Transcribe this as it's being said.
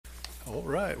All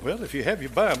right. Well, if you have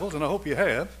your Bibles, and I hope you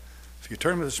have, if you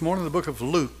turn me this morning to the book of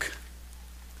Luke,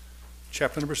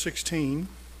 chapter number 16.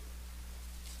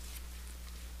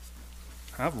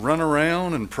 I've run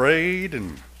around and prayed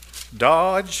and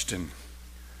dodged, and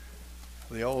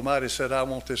the Almighty said, I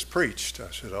want this preached.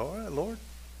 I said, all right, Lord.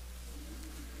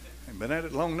 I've been at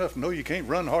it long enough to know you can't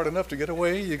run hard enough to get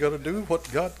away. You got to do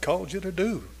what God called you to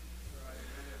do.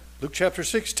 Luke chapter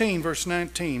 16, verse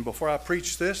 19. Before I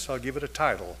preach this, I'll give it a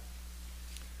title.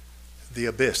 The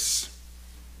Abyss.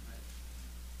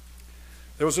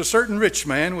 There was a certain rich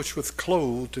man which was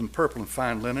clothed in purple and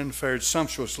fine linen, fared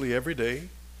sumptuously every day.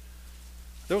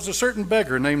 There was a certain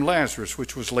beggar named Lazarus,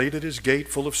 which was laid at his gate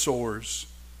full of sores,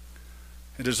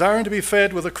 and desiring to be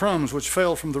fed with the crumbs which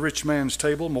fell from the rich man's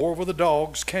table. Moreover, the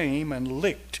dogs came and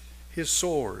licked his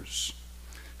sores.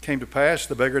 It came to pass,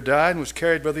 the beggar died and was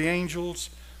carried by the angels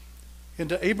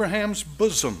into Abraham's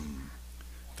bosom.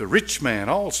 The rich man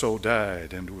also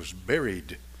died and was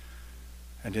buried.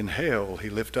 And in hell he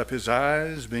lift up his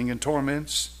eyes, being in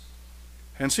torments,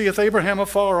 and seeth Abraham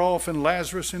afar off, and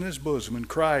Lazarus in his bosom, and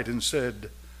cried and said,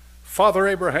 Father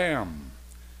Abraham,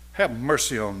 have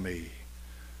mercy on me,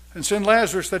 and send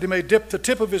Lazarus that he may dip the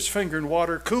tip of his finger in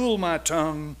water, cool my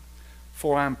tongue,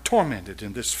 for I am tormented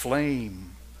in this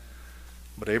flame.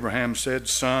 But Abraham said,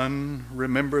 Son,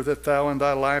 remember that thou in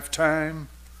thy lifetime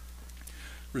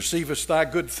receivest thy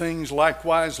good things,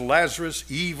 likewise Lazarus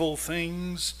evil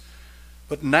things.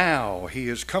 But now he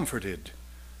is comforted,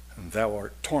 and thou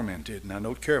art tormented. Now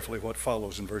note carefully what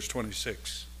follows in verse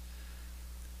 26.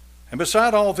 And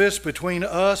beside all this, between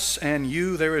us and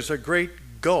you there is a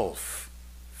great gulf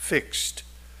fixed,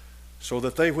 so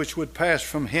that they which would pass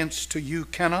from hence to you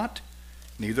cannot,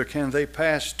 neither can they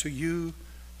pass to you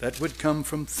that would come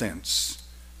from thence.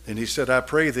 Then he said, I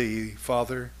pray thee,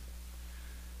 Father,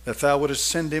 that thou wouldest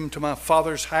send him to my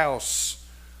father's house,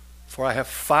 for I have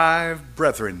 5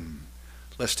 brethren,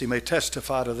 lest he may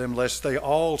testify to them, lest they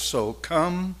also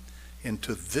come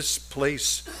into this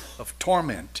place of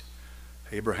torment.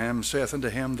 Abraham saith unto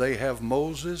him, They have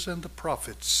Moses and the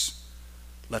prophets,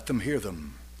 let them hear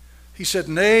them. He said,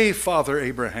 Nay, Father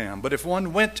Abraham, but if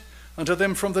one went unto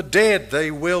them from the dead,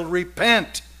 they will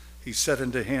repent. He said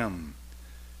unto him,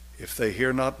 If they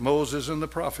hear not Moses and the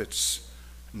prophets,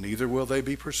 neither will they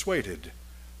be persuaded,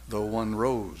 though one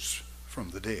rose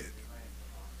from the dead.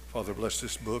 Father, bless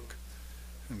this book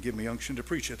and give me unction to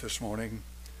preach it this morning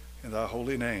in thy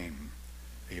holy name.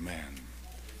 Amen.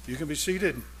 You can be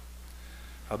seated.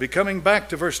 I'll be coming back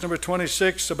to verse number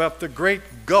 26 about the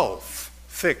great gulf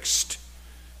fixed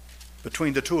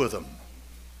between the two of them.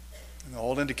 And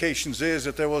all indications is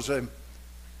that there was a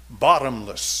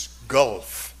bottomless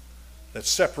gulf that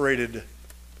separated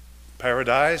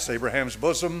paradise, Abraham's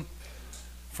bosom,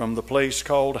 from the place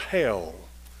called hell.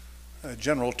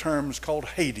 General terms called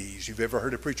Hades. You've ever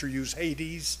heard a preacher use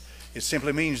Hades? It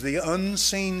simply means the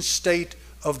unseen state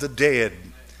of the dead.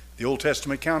 The Old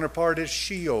Testament counterpart is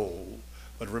Sheol.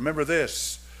 But remember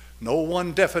this, no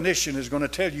one definition is going to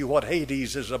tell you what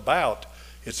Hades is about.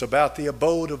 It's about the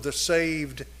abode of the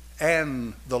saved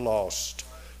and the lost.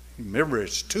 Remember,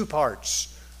 it's 2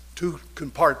 parts, 2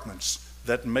 compartments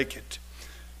that make it.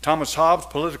 Thomas Hobbes,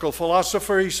 political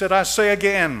philosopher, he said, I say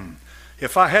again,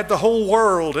 if I had the whole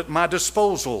world at my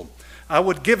disposal, I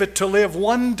would give it to live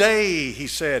one day, he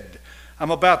said. I'm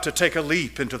about to take a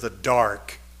leap into the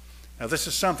dark. Now this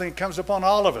is something that comes upon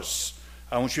all of us.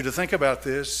 I want you to think about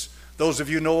this. Those of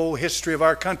you who know history of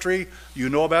our country, you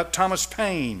know about Thomas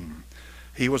Paine.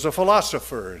 He was a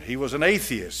philosopher. He was an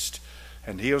atheist.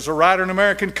 And he was a writer in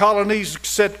American colonies,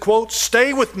 said, quote,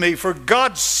 Stay with me for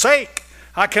God's sake.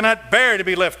 I cannot bear to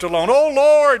be left alone. Oh,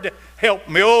 Lord, help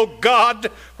me. Oh, God,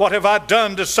 what have I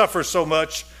done to suffer so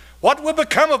much? What will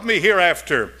become of me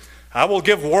hereafter? I will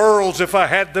give worlds if I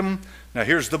had them. Now,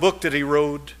 here's the book that he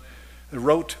wrote. He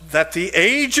wrote that the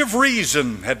age of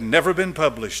reason had never been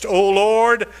published. Oh,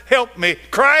 Lord, help me.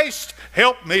 Christ,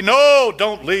 help me. No,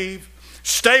 don't leave.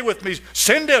 Stay with me.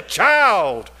 Send a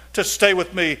child to stay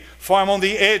with me, for I'm on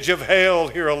the edge of hell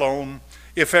here alone.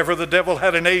 If ever the devil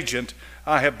had an agent,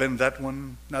 I have been that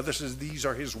one. Now these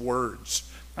are his words.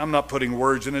 I'm not putting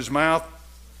words in his mouth.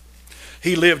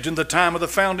 He lived in the time of the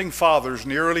founding fathers in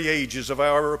the early ages of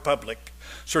our republic.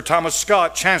 Sir Thomas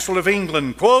Scott, Chancellor of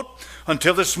England, quote,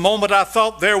 Until this moment I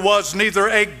thought there was neither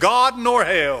a God nor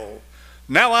hell.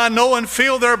 Now I know and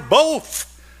feel they're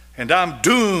both, and I'm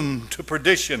doomed to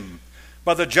perdition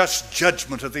by the just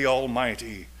judgment of the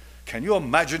Almighty. Can you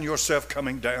imagine yourself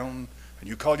coming down and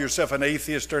you call yourself an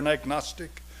atheist or an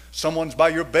agnostic? Someone's by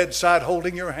your bedside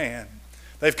holding your hand.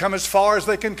 They've come as far as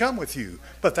they can come with you,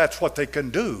 but that's what they can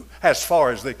do, as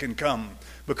far as they can come.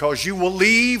 because you will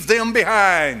leave them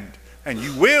behind and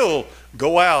you will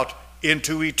go out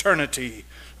into eternity.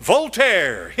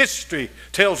 Voltaire, history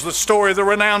tells the story of the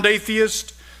renowned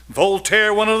atheist.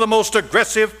 Voltaire, one of the most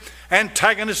aggressive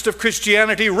antagonists of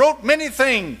Christianity, wrote many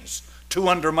things to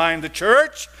undermine the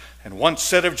church, and once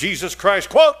said of Jesus Christ,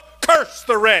 quote, "Curse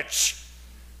the wretch."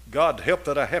 God help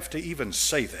that I have to even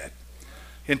say that.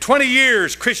 In 20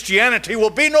 years, Christianity will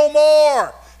be no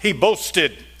more, he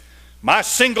boasted. My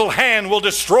single hand will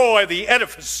destroy the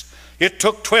edifice it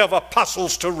took 12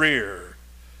 apostles to rear.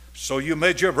 So you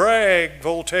made your brag,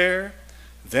 Voltaire.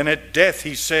 Then at death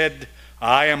he said,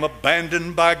 I am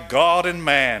abandoned by God and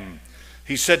man.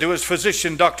 He said to his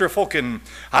physician, Dr. Fulkin,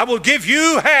 I will give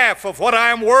you half of what I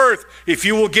am worth if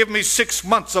you will give me 6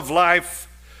 months of life.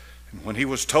 And when he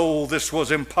was told this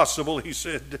was impossible, he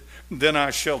said, then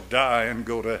I shall die and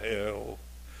go to hell.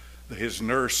 His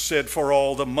nurse said, for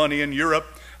all the money in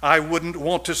Europe, I wouldn't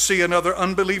want to see another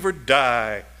unbeliever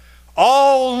die.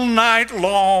 All night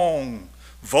long,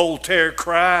 Voltaire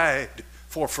cried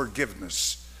for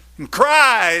forgiveness, and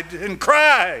cried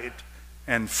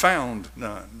and found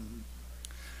none.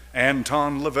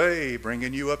 Anton LaVey,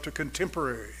 bringing you up to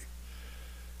contemporary.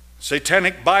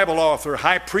 Satanic Bible author,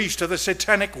 high priest of the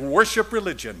satanic worship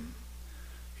religion.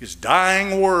 His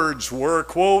dying words were,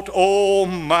 quote, oh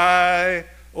my,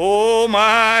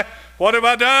 what have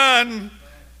I done?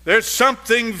 There's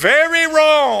something very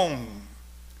wrong.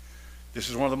 This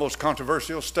is one of the most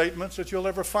controversial statements that you'll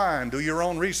ever find. Do your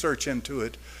own research into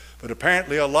it. But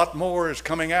apparently a lot more is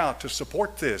coming out to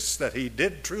support this, that he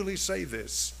did truly say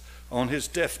this on his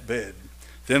deathbed.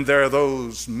 Then there are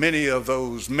those, many of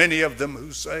them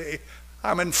who say,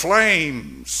 I'm in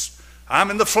flames.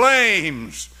 I'm in the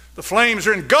flames. The flames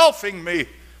are engulfing me.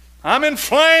 I'm in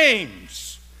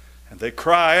flames. And they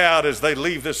cry out as they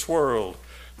leave this world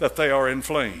that they are in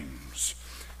flames.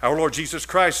 Our Lord Jesus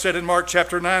Christ said in Mark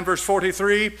chapter 9, verse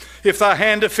 43, if thy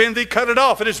hand offend thee, cut it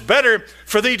off. It is better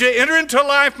for thee to enter into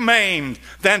life maimed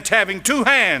than to having 2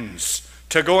 hands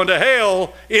to go into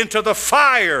hell, into the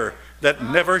fire that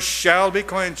never shall be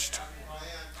quenched.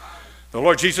 The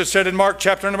Lord Jesus said in Mark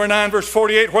chapter number 9, verse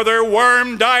 48, where their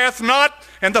worm dieth not,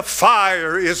 and the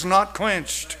fire is not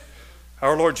quenched.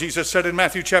 Our Lord Jesus said in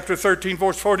Matthew chapter 13,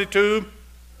 verse 42,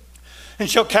 and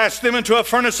shall cast them into a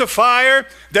furnace of fire.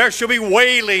 There shall be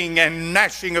wailing and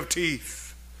gnashing of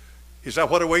teeth. Is that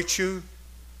what awaits you?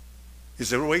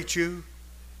 Is it await you?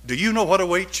 Do you know what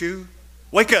awaits you?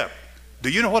 Wake up. Do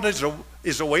you know what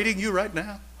is awaiting you right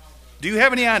now? Do you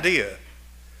have any idea?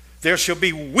 There shall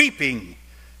be weeping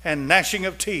and gnashing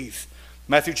of teeth.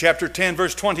 Matthew chapter 10,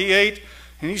 verse 28.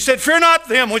 And he said, fear not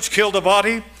them which kill the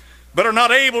body, but are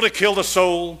not able to kill the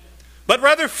soul, but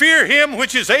rather fear him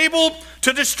which is able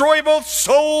to destroy both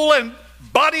soul and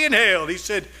body in hell. He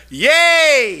said,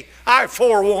 yea, I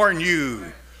forewarn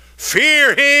you,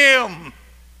 fear him.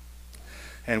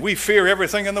 And we fear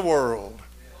everything in the world.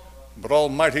 But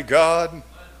Almighty God,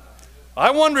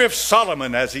 I wonder if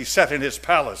Solomon, as he sat in his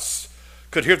palace,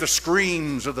 could hear the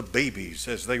screams of the babies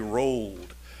as they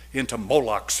rolled into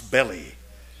Moloch's belly.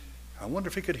 I wonder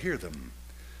if he could hear them.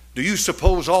 Do you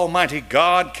suppose Almighty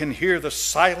God can hear the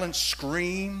silent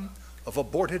scream of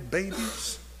aborted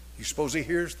babies? You suppose he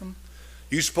hears them?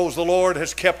 You suppose the Lord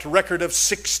has kept record of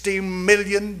 60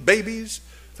 million babies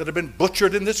that have been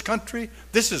butchered in this country?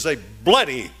 This is a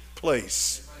bloody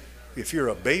place if you're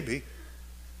a baby.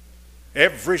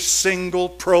 Every single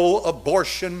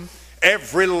pro-abortion,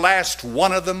 every last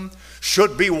one of them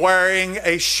should be wearing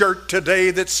a shirt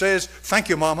today that says, thank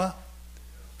you, Mama,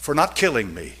 for not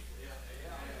killing me.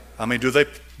 I mean, do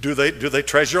they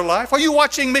treasure life? Are you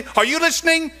watching me? Are you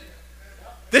listening?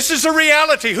 This is a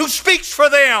reality. Who speaks for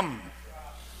them?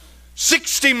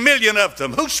 60 million of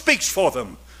them. Who speaks for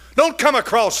them? Don't come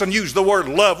across and use the word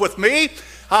love with me.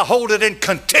 I hold it in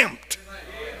contempt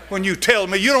when you tell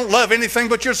me you don't love anything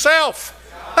but yourself.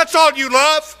 That's all you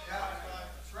love.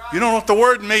 You don't know what the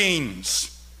word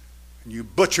means. You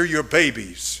butcher your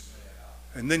babies.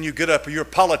 And then you get up and your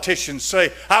politicians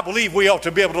say, I believe we ought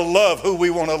to be able to love who we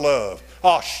want to love.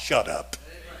 Oh, shut up.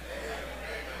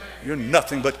 You're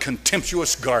nothing but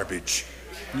contemptuous garbage.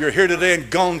 You're here today and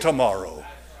gone tomorrow.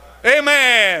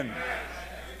 Amen.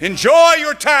 Enjoy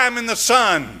your time in the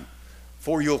sun,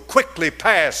 for you'll quickly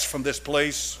pass from this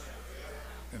place.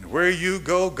 And where you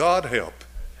go, God help.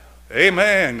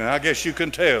 Amen. I guess you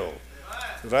can tell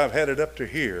that I've had it up to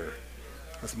here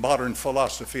with modern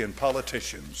philosophy and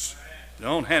politicians.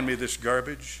 Don't hand me this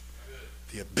garbage.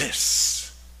 The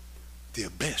abyss. The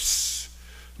abyss.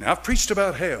 Now, I've preached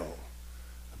about hell.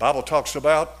 The Bible talks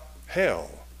about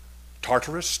hell.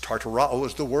 Tartarus, tartarao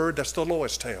is the word, that's the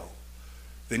lowest hell.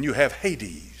 Then you have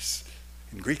Hades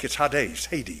In Greek it's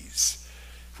Hades,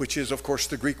 which is, of course,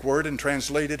 the Greek word and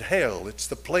translated hell. It's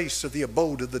the place of the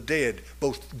abode of the dead,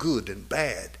 both good and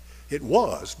bad. It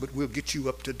was, but we'll get you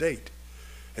up to date.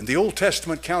 And the Old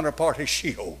Testament counterpart is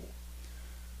Sheol.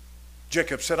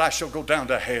 Jacob said, I shall go down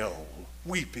to hell,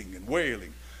 weeping and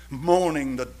wailing,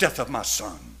 mourning the death of my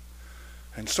son.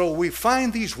 And so we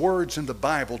find these words in the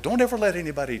Bible. Don't ever let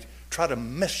anybody try to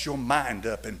mess your mind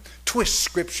up and twist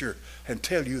Scripture and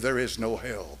tell you there is no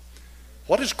hell.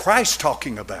 What is Christ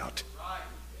talking about?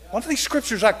 One of these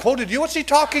scriptures I quoted you, what's he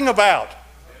talking about?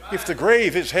 If the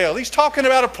grave is hell, he's talking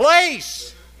about a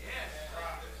place.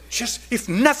 Just, if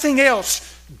nothing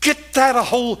else, get a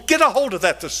hold of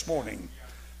that this morning.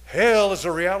 Hell is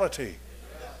a reality.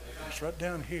 It's right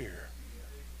down here.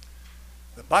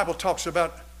 The Bible talks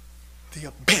about the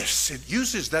abyss. It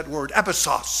uses that word,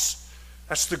 abyssos.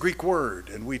 That's the Greek word.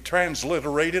 And we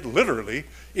transliterate it literally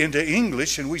into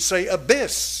English and we say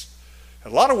abyss. A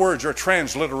lot of words are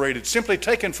transliterated, simply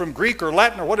taken from Greek or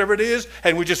Latin or whatever it is,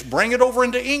 and we just bring it over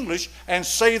into English and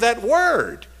say that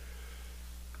word.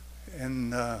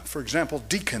 And for example,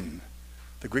 deacon,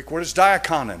 the Greek word is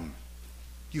diakonon.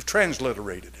 You've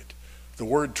transliterated it. The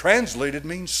word translated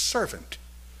means servant.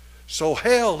 So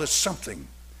hell is something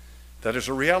that is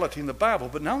a reality in the Bible.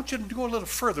 But now I want you to go a little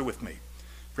further with me.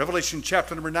 Revelation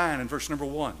chapter number 9 and verse number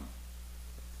 1.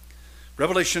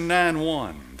 Revelation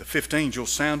 9:1. The fifth angel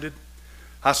sounded.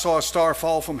 I saw a star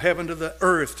fall from heaven to the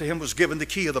earth. To him was given the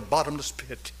key of the bottomless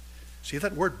pit. See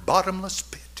that word, bottomless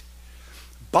pit?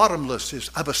 Bottomless is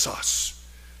abyssos.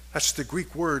 That's the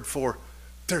Greek word for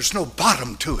there's no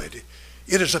bottom to it.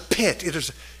 It is a pit. It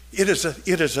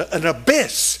is an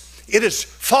abyss. It is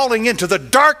falling into the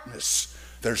darkness.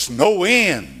 There's no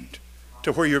end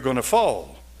to where you're going to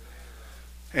fall.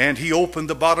 And he opened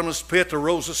the bottomless pit.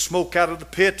 Arose a smoke out of the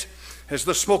pit, as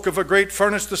the smoke of a great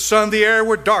furnace. The sun, the air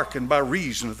were darkened by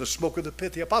reason of the smoke of the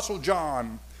pit. The Apostle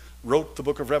John wrote the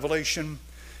book of Revelation.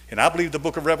 And I believe the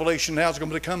book of Revelation now is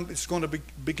going to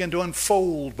begin to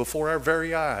unfold before our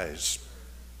very eyes.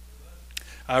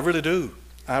 I really do.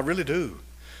 I really do.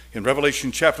 In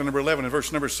Revelation chapter number 11 and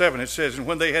verse number 7, it says, and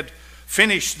when they had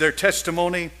finished their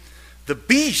testimony, the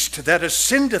beast that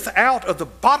ascendeth out of the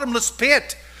bottomless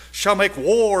pit shall make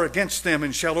war against them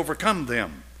and shall overcome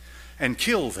them and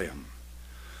kill them.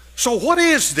 So what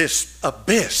is this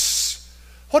abyss?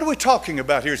 What are we talking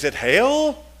about here? Is it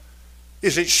hell?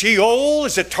 Is it Sheol?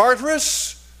 Is it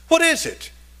Tartarus? What is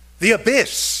it? The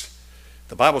abyss.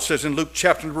 The Bible says in Luke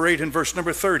chapter number 8 and verse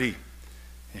number 30,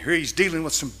 and here he's dealing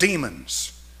with some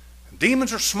demons. And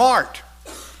demons are smart.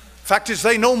 Fact is,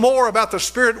 they know more about the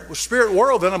spirit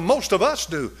world than most of us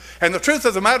do. And the truth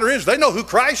of the matter is, they know who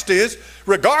Christ is,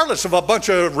 regardless of a bunch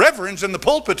of reverends in the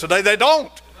pulpit today. They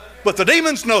don't. But the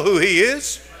demons know who he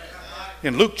is.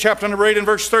 In Luke chapter number 8 and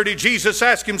verse 30, Jesus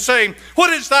asked him, saying,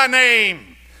 what is thy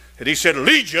name? And he said,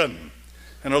 Legion.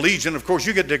 And a legion, of course,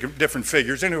 you get different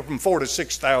figures. Anywhere from 4,000 to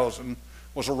 6,000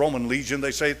 was a Roman legion.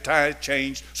 They say time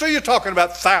changed. So you're talking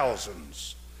about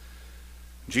thousands.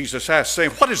 Jesus asked,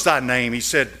 saying, what is thy name? He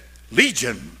said,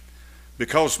 Legion,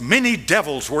 because many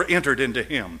devils were entered into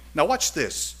him. Now watch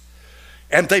this.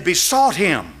 And they besought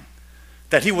him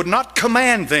that he would not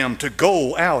command them to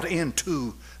go out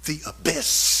into the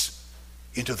abyss,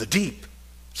 into the deep.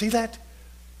 See that?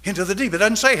 Into the deep. It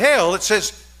doesn't say hell, it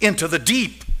says into the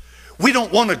deep. We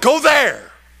don't want to go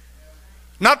there.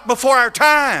 Not before our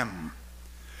time.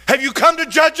 Have you come to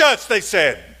judge us? They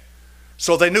said.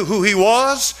 So they knew who he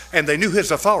was and they knew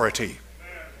his authority.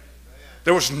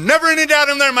 There was never any doubt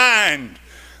in their mind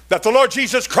that the Lord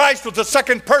Jesus Christ was the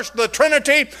second person of the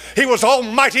Trinity. He was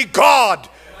Almighty God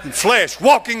in flesh,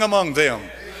 walking among them.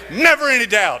 Never any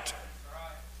doubt.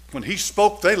 When he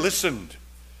spoke, they listened.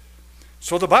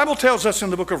 So the Bible tells us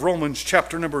in the book of Romans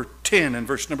chapter number 10 and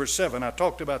verse number 7. I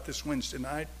talked about this Wednesday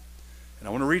night, and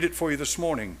I want to read it for you this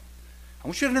morning. I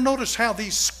want you to notice how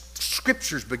these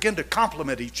scriptures begin to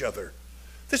complement each other.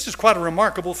 This is quite a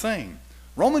remarkable thing.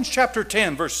 Romans chapter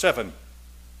 10 verse 7.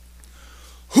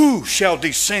 Who shall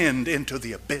descend into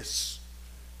the abyss,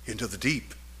 into the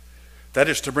deep? That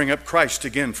is to bring up Christ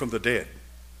again from the dead.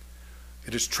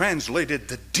 It is translated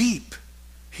the deep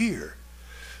here.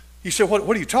 You say, what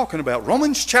are you talking about?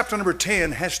 Romans chapter number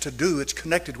 10 has to do, it's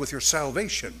connected with your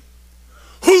salvation.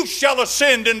 Who shall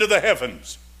ascend into the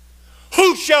heavens?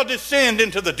 Who shall descend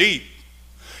into the deep?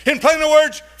 In plain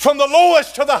words, from the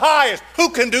lowest to the highest. Who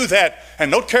can do that? And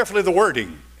note carefully the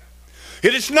wording.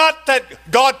 It is not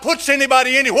that God puts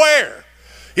anybody anywhere.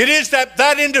 It is that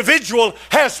that individual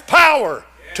has power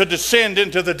to descend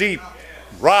into the deep,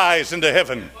 rise into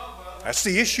heaven. That's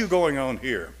the issue going on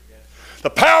here. The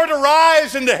power to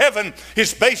rise into heaven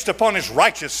is based upon his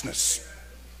righteousness.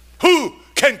 Who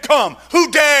can come?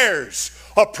 Who dares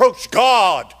approach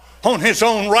God on his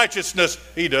own righteousness?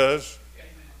 He does.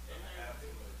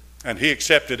 And he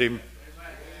accepted him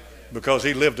because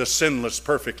he lived a sinless,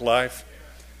 perfect life.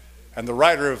 And the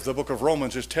writer of the book of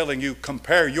Romans is telling you,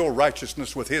 compare your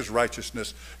righteousness with his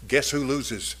righteousness. Guess who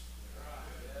loses?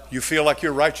 You feel like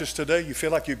you're righteous today? You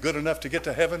feel like you're good enough to get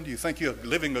to heaven? Do you think you're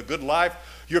living a good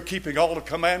life? You're keeping all the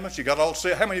commandments? You got all,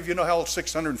 how many of you know how all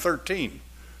 613?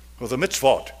 Well, the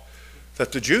mitzvot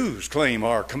that the Jews claim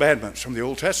are commandments from the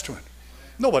Old Testament.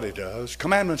 Nobody does.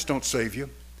 Commandments don't save you.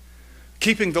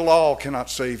 Keeping the law cannot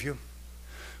save you.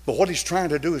 But what he's trying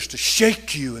to do is to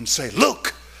shake you and say,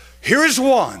 look, here is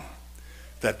one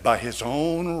that by his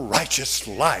own righteous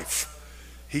life,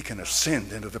 he can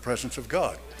ascend into the presence of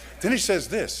God. Then he says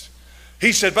this.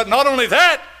 He said, but not only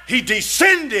that, he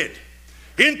descended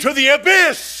into the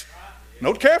abyss.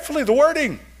 Note carefully the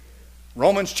wording.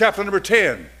 Romans chapter number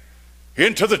 10.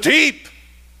 Into the deep.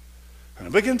 And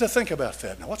I begin to think about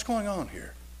that. Now what's going on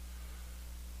here?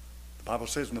 The Bible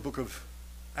says in the book of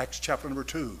Acts chapter number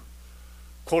 2,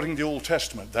 quoting the Old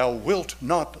Testament, thou wilt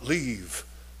not leave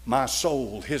my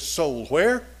soul, his soul,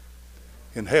 where?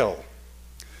 In hell.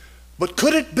 But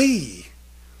could it be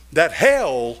that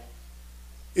hell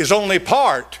is only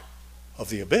part of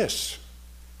the abyss?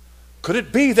 Could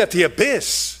it be that the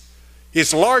abyss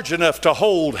is large enough to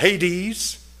hold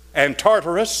Hades and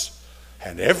Tartarus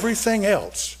and everything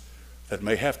else that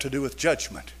may have to do with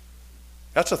judgment?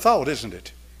 That's a thought, isn't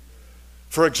it?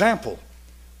 For example,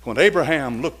 when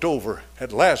Abraham looked over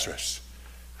at Lazarus,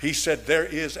 he said there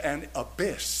is an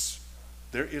abyss.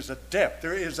 There is a depth.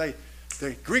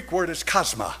 The Greek word is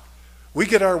chasma. We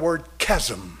get our word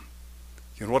chasm.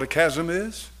 You know what a chasm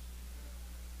is?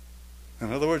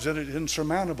 In other words, it is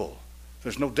insurmountable.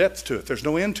 There's no depth to it. There's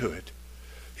no end to it.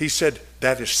 He said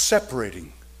that is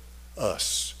separating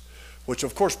us, which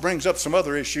of course brings up some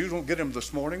other issues. Won't get into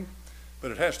this morning,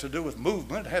 but it has to do with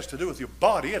movement. It has to do with your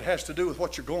body. It has to do with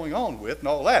what you're going on with and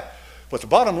all that. But the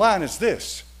bottom line is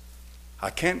this. I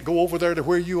can't go over there to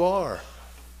where you are.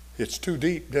 It's too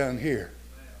deep down here.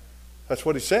 That's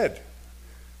what he said.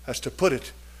 That's to put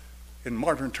it in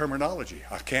modern terminology.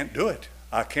 I can't do it.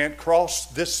 I can't cross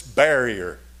this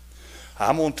barrier.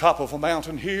 I'm on top of a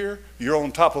mountain here. You're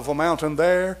on top of a mountain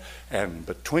there. And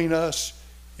between us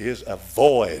is a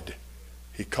void.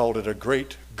 He called it a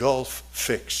great gulf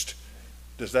fixed.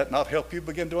 Does that not help you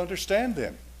begin to understand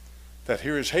then? That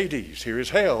here is Hades, here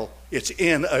is hell. It's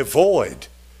in a void.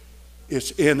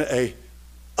 It's in a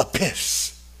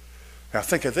abyss. Now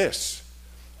think of this.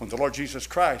 When the Lord Jesus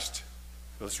Christ,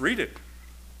 let's read it.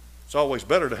 It's always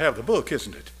better to have the book,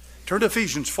 isn't it? Turn to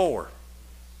Ephesians 4.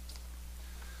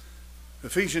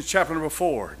 Ephesians chapter number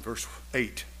 4, verse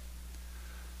 8.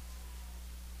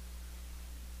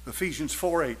 Ephesians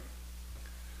 4:8.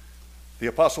 The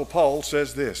Apostle Paul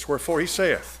says this, wherefore he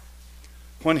saith,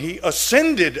 when he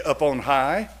ascended up on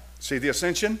high, see the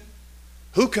ascension?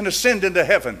 Who can ascend into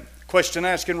heaven? Question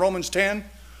asked in Romans 10.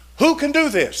 Who can do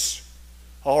this?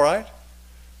 All right.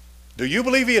 Do you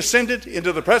believe he ascended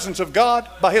into the presence of God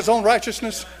by his own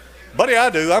righteousness? Buddy, I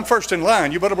do. I'm first in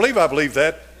line. You better believe I believe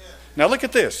that. Now look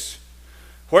at this.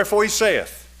 Wherefore he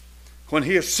saith, when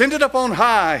he ascended up on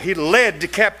high, he led to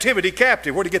captivity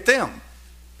captive. Where'd he get them?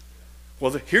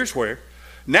 Well, here's where.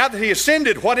 Now that he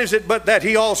ascended, what is it but that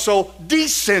he also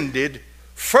descended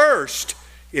first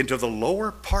into the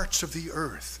lower parts of the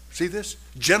earth? See this?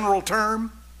 General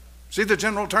term? See the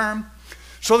general term?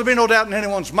 So there'll be no doubt in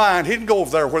anyone's mind, he didn't go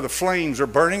over there where the flames are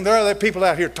burning. There are people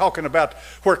out here talking about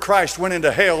where Christ went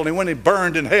into hell and he went and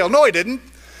burned in hell. No, he didn't.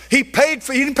 He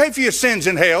didn't pay for your sins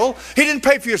in hell. He didn't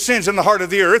pay for your sins in the heart of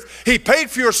the earth. He paid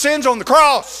for your sins on the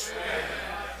cross.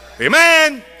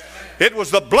 Amen. It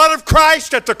was the blood of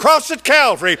Christ at the cross at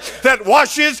Calvary that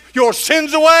washes your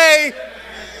sins away.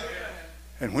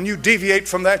 And when you deviate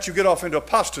from that, you get off into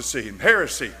apostasy and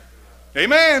heresy.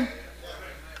 Amen.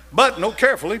 But note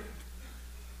carefully,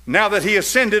 now that he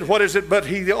ascended, what is it? But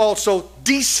he also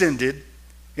descended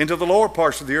into the lower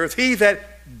parts of the earth. He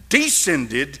that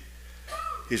descended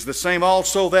is the same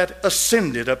also that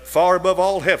ascended up far above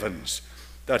all heavens,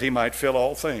 that he might fill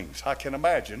all things. I can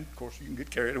imagine, of course you can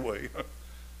get carried away.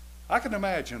 I can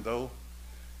imagine though,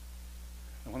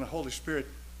 when the Holy Spirit,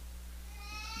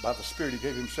 by the Spirit he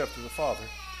gave himself to the Father,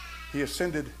 he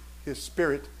ascended his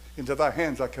Spirit. Into thy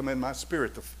hands I commend my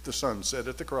spirit, the Son said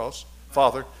at the cross.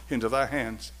 Father, into thy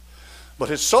hands. But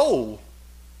his soul,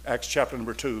 Acts chapter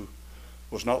number 2,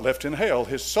 was not left in hell.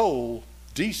 His soul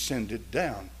descended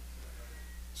down.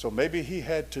 So maybe he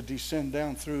had to descend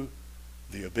down through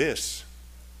the abyss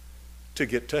to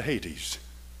get to Hades,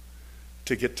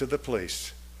 to get to the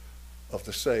place of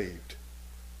the saved.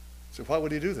 So why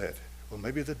would he do that? Well,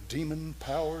 maybe the demon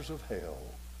powers of hell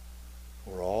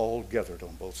were all gathered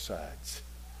on both sides.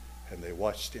 And they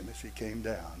watched him as he came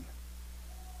down.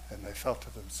 And they thought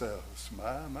to themselves,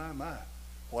 my,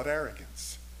 what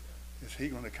arrogance. Is he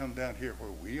going to come down here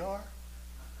where we are?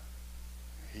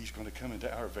 He's going to come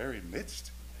into our very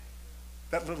midst?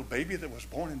 That little baby that was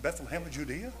born in Bethlehem of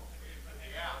Judea?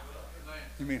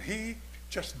 You mean he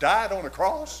just died on a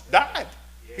cross? Died.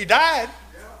 He died.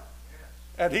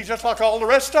 And he's just like all the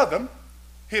rest of them.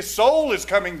 His soul is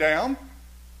coming down.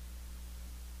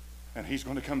 And he's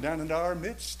going to come down into our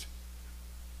midst.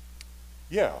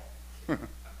 Yeah.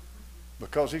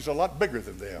 Because he's a lot bigger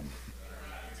than them.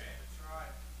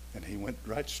 And he went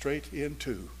right straight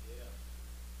into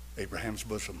Abraham's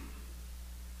bosom.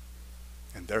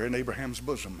 And there in Abraham's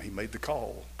bosom, he made the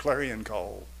call, clarion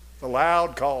call, the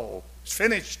loud call. It's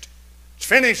finished. It's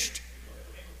finished.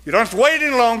 You don't have to wait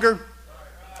any longer.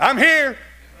 I'm here.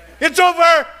 It's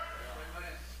over.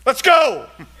 Let's go.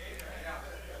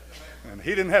 And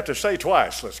he didn't have to say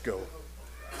twice, let's go.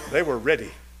 They were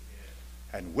ready.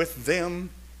 And with them,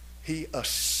 he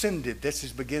ascended. This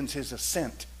begins his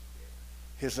ascent.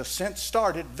 His ascent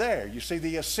started there. You see,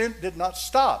 the ascent did not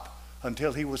stop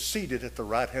until he was seated at the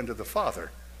right hand of the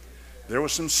Father. There were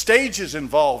some stages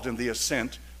involved in the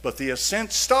ascent, but the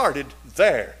ascent started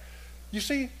there. You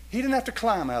see, he didn't have to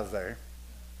climb out of there.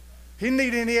 He didn't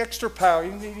need any extra power.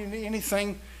 He didn't need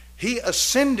anything. He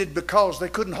ascended because they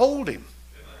couldn't hold him.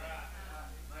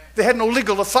 They had no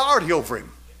legal authority over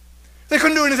him. They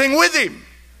couldn't do anything with him.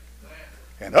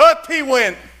 And up he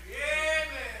went.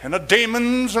 And the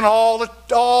demons and all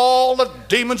the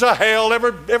demons of hell,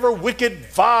 every wicked,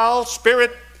 vile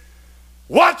spirit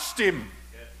watched him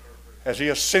as he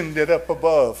ascended up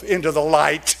above into the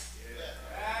light.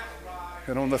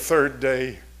 And on the third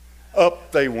day,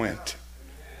 up they went.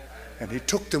 And he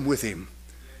took them with him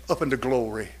up into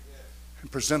glory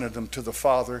and presented them to the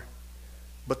Father.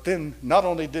 But then not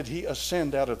only did he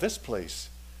ascend out of this place,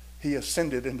 he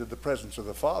ascended into the presence of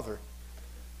the Father.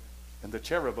 And the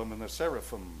cherubim and the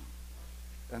seraphim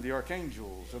and the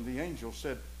archangels and the angels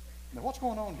said, now what's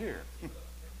going on here?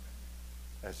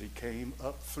 As he came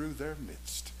up through their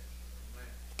midst,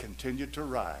 he continued to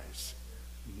rise.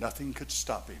 Nothing could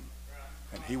stop him.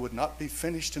 And he would not be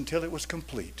finished until it was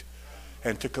complete.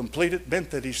 And to complete it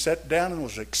meant that he sat down and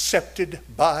was accepted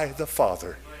by the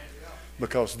Father.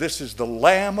 Because this is the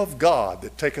Lamb of God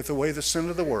that taketh away the sin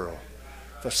of the world.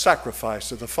 The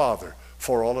sacrifice of the Father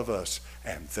for all of us.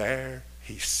 And there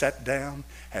he sat down,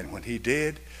 and when he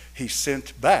did, he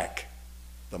sent back.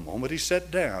 The moment he sat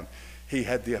down, he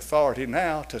had the authority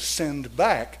now to send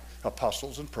back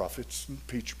apostles and prophets and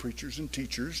preachers and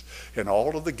teachers and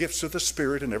all of the gifts of the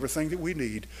Spirit and everything that we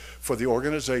need for the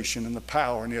organization and the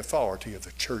power and the authority of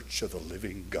the church of the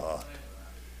living God.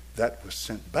 That was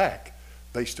sent back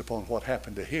based upon what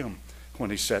happened to him when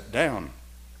he sat down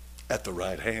at the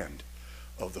right hand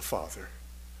of the Father.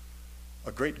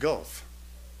 A great gulf.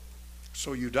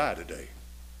 So you die today.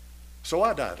 So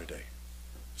I die today.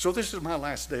 So this is my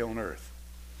last day on earth.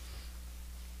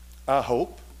 I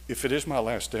hope, if it is my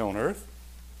last day on earth,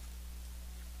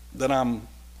 that I'm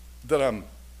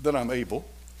able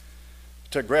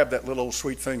to grab that little old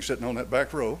sweet thing sitting on that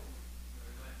back row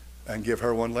and give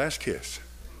her one last kiss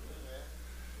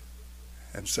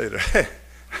and say to her,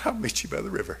 I'll meet you by the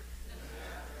river.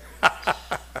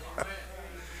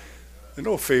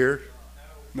 No fear.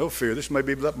 No fear. This may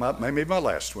be my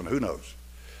last one. Who knows?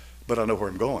 But I know where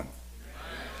I'm going.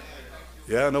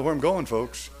 Yeah, I know where I'm going,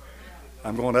 folks.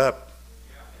 I'm going up.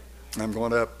 I'm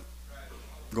going up.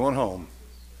 Going home.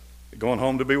 Going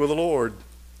home to be with the Lord.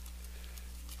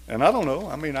 And I don't know.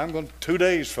 I mean, 2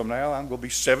 days from now, I'm going to be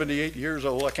 78 years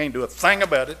old. I can't do a thing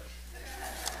about it.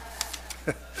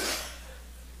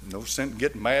 No sense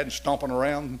getting mad and stomping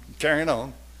around and carrying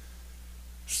on.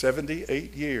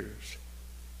 78 years.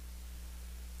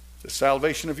 The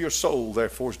salvation of your soul,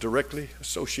 therefore, is directly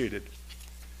associated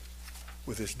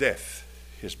with his death,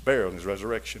 his burial, and his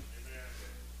resurrection.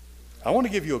 I want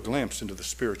to give you a glimpse into the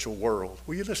spiritual world.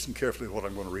 Will you listen carefully to what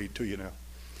I'm going to read to you now?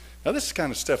 Now, this is the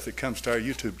kind of stuff that comes to our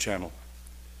YouTube channel.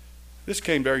 This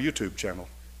came to our YouTube channel.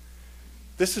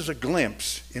 This is a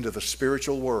glimpse into the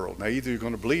spiritual world. Now, either you're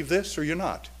going to believe this or you're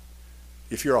not.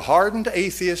 If you're a hardened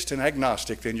atheist and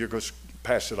agnostic, then you're going to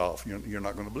pass it off. You're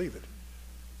not going to believe it.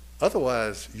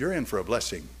 Otherwise, you're in for a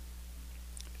blessing.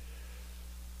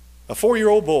 A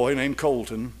 4-year-old boy named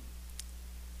Colton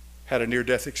had a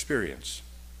near-death experience.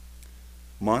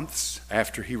 Months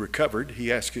after he recovered,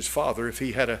 he asked his father if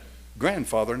he had a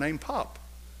grandfather named Pop.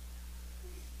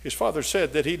 His father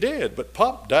said that he did, but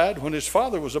Pop died when his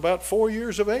father was about 4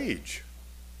 years of age.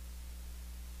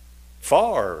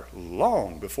 far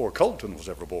long before Colton was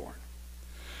ever born.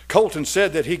 Colton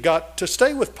said that he got to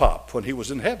stay with Pop when he was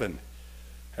in heaven,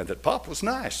 and that Pop was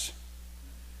nice.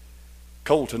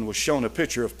 Colton was shown a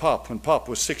picture of Pop when Pop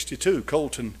was 62.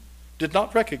 Colton did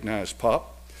not recognize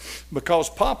Pop because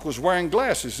Pop was wearing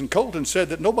glasses, and Colton said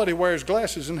that nobody wears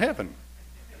glasses in heaven.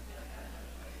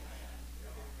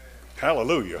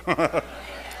 Hallelujah.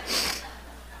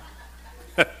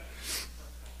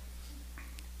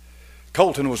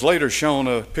 Colton was later shown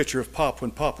a picture of Pop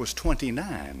when Pop was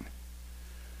 29.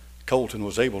 Colton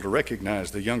was able to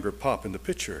recognize the younger Pop in the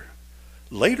picture.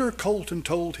 Later, Colton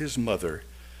told his mother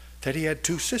that he had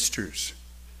two sisters.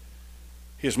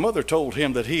 His mother told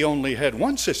him that he only had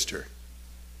one sister.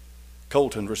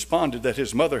 Colton responded that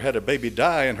his mother had a baby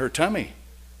die in her tummy.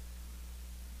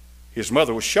 His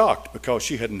mother was shocked because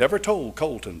she had never told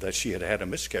Colton that she had had a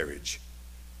miscarriage.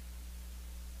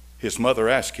 His mother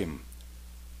asked him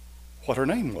what her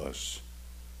name was.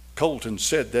 Colton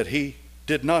said that he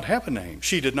did not have a name.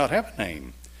 She did not have a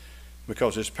name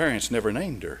because his parents never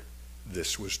named her.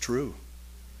 This was true.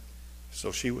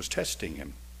 So she was testing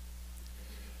him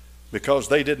because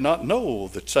they did not know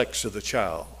the sex of the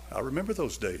child. I remember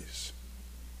those days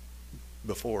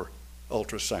before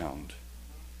ultrasound.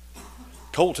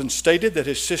 Colton stated that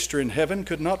his sister in heaven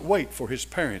could not wait for his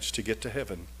parents to get to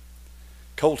heaven.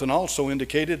 Colton also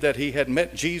indicated that he had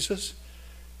met Jesus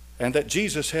and that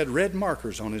Jesus had red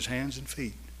markers on his hands and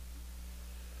feet.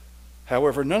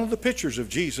 However, none of the pictures of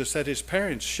Jesus that his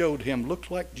parents showed him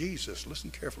looked like Jesus. Listen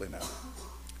carefully now.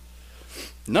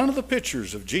 None of the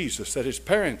pictures of Jesus that his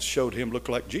parents showed him looked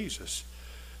like Jesus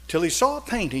till he saw a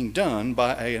painting done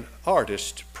by an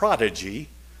artist prodigy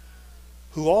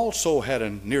who also had a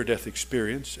near-death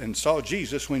experience and saw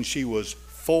Jesus when she was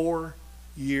 4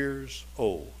 years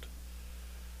old.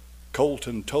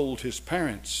 Colton told his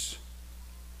parents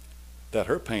that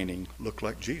her painting looked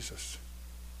like Jesus.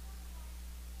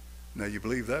 Now, you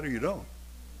believe that or you don't?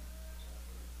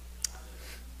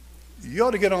 You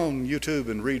ought to get on YouTube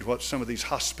and read what some of these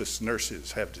hospice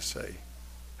nurses have to say.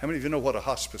 How many of you know what a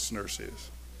hospice nurse is?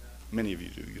 Many of you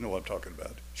do. You know what I'm talking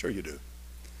about. Sure you do.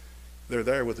 They're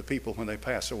there with the people when they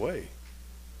pass away.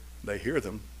 They hear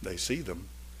them, they see them,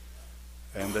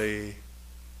 and they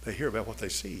hear about what they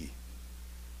see.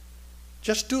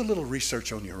 Just do a little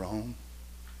research on your own.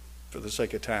 For the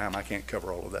sake of time, I can't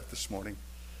cover all of that this morning.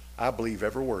 I believe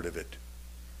every word of it.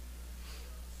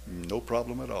 No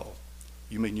problem at all.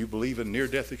 You mean you believe in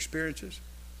near-death experiences?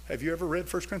 Have you ever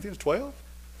read 1 Corinthians 12?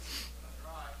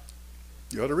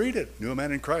 You ought to read it. Knew a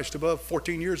man in Christ above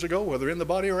 14 years ago, whether in the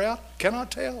body or out,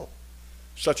 cannot tell.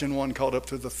 Such an one called up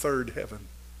to the third heaven.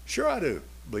 Sure I do.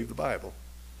 Believe the Bible.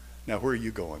 Now, where are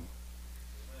you going?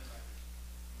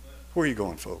 Where are you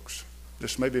going, folks?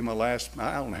 This may be my last,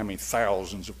 I don't know how many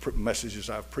thousands of messages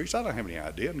I've preached. I don't have any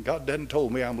idea. And God hadn't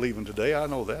told me I'm leaving today. I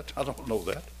know that. I don't know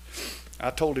that. I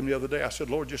told him the other day, I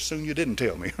said, Lord, just soon you didn't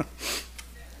tell me.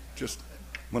 Just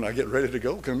when I get ready to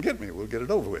go, come get me. We'll get it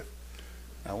over with.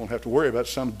 I won't have to worry about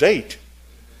some date.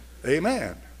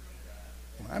 Amen.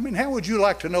 I mean, how would you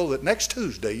like to know that next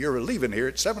Tuesday you're leaving here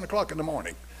at 7 o'clock in the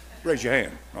morning? Raise your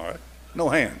hand. All right. No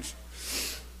hands.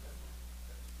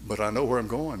 But I know where I'm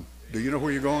going. Do you know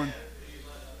where you're going?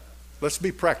 Let's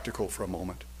be practical for a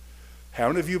moment. How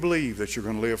many of you believe that you're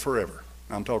going to live forever?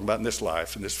 I'm talking about in this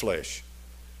life, in this flesh.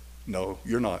 No,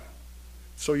 you're not.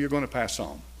 So you're going to pass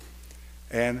on.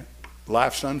 And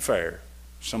life's unfair.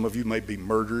 Some of you may be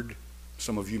murdered.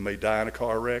 Some of you may die in a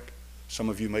car wreck. Some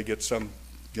of you may get some,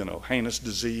 heinous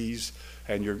disease,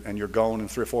 and you're gone in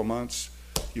 3 or 4 months.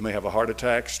 You may have a heart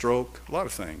attack, stroke, a lot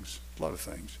of things. A lot of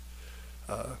things.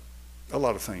 A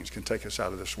lot of things can take us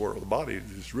out of this world. The body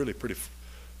is really pretty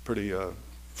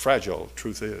fragile,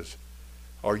 truth is.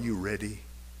 Are you ready?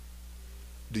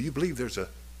 Do you believe there's a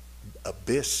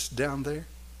abyss down there?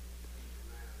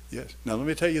 Yes. Now let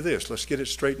me tell you this. Let's get it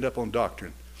straightened up on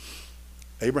doctrine.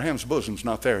 Abraham's bosom's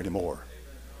not there anymore.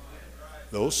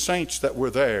 Those saints that were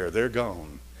there, they're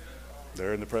gone.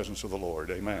 They're in the presence of the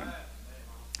Lord. Amen.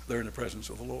 They're in the presence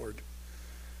of the Lord.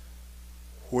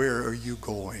 Where are you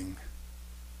going?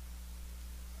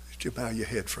 Would you bow your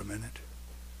head for a minute?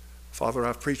 Father,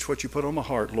 I've preached what you put on my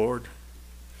heart, Lord.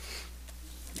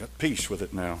 Got peace with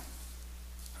it now.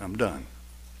 I'm done.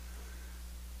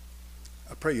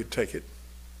 I pray you'd take it.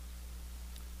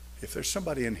 If there's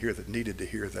somebody in here that needed to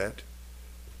hear that,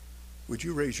 would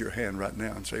you raise your hand right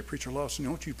now and say, Preacher Lawson,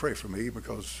 won't you pray for me,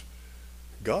 because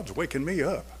God's waking me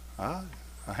up. I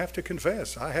have to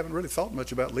confess, I haven't really thought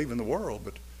much about leaving the world,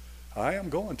 but I am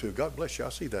going to. God bless you. I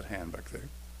see that hand back there.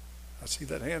 I see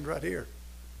that hand right here.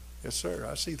 Yes, sir.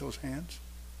 I see those hands.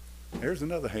 There's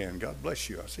another hand. God bless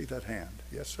you. I see that hand.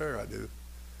 Yes, sir, I do.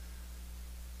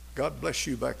 God bless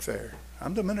you back there.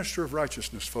 I'm the minister of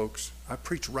righteousness, folks. I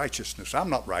preach righteousness. I'm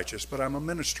not righteous, but I'm a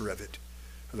minister of it.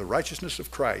 The righteousness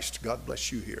of Christ. God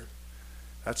bless you here.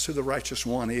 That's who the righteous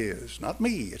one is. Not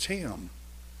me, it's him.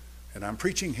 And I'm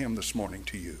preaching him this morning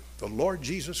to you. The Lord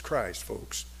Jesus Christ,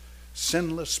 folks.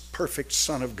 Sinless, perfect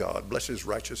Son of God. Bless his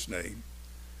righteous name.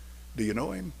 Do you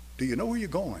know him? Do you know where you're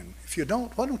going? If you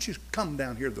don't, why don't you come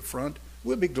down here to the front?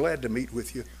 We'll be glad to meet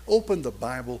with you. Open the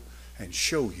Bible and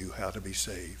show you how to be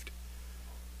saved.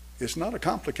 It's not a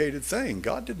complicated thing.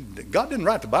 God didn't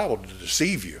write the Bible to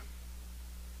deceive you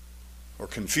or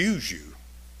confuse you.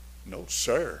 No,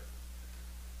 sir.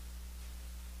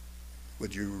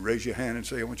 Would you raise your hand and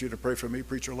say, I want you to pray for me,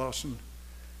 Preacher Lawson?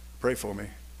 Pray for me.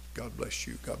 God bless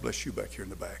you. God bless you back here in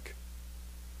the back.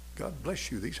 God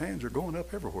bless you. These hands are going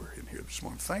up everywhere in here this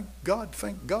morning. Thank God,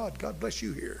 thank God. God bless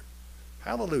you here.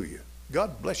 Hallelujah.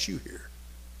 God bless you here.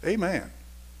 Amen.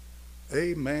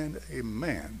 Amen,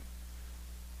 amen.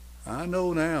 I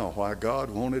know now why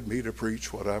God wanted me to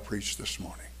preach what I preached this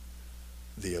morning.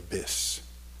 The abyss.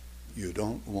 You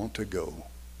don't want to go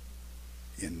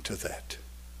into that.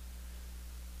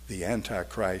 The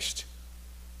Antichrist,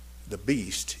 the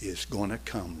beast, is going to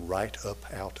come right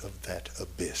up out of that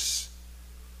abyss.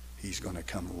 He's going to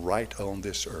come right on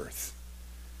this earth.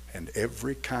 And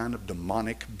every kind of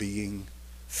demonic being,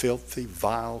 filthy,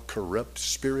 vile, corrupt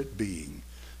spirit being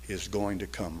is going to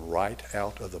come right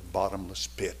out of the bottomless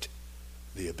pit,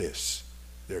 the abyss.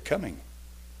 They're coming.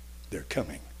 They're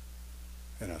coming.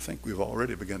 And I think we've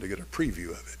already begun to get a preview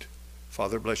of it.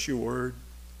 Father, bless your word.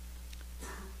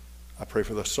 I pray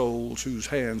for the souls whose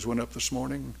hands went up this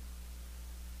morning.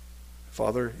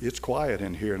 Father, it's quiet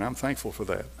in here, and I'm thankful for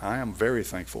that. I am very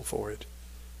thankful for it.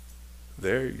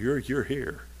 There, you're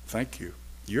here. Thank you.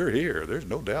 You're here. There's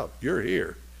no doubt. You're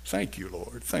here. Thank you,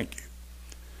 Lord. Thank you.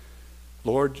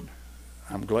 Lord,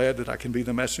 I'm glad that I can be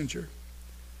the messenger.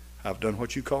 I've done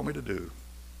what you call me to do.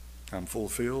 I'm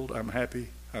fulfilled. I'm happy.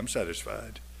 I'm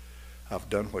satisfied. I've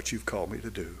done what you've called me to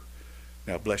do.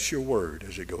 Now bless your word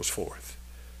as it goes forth.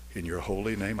 In your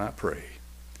holy name I pray.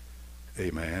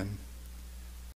 Amen.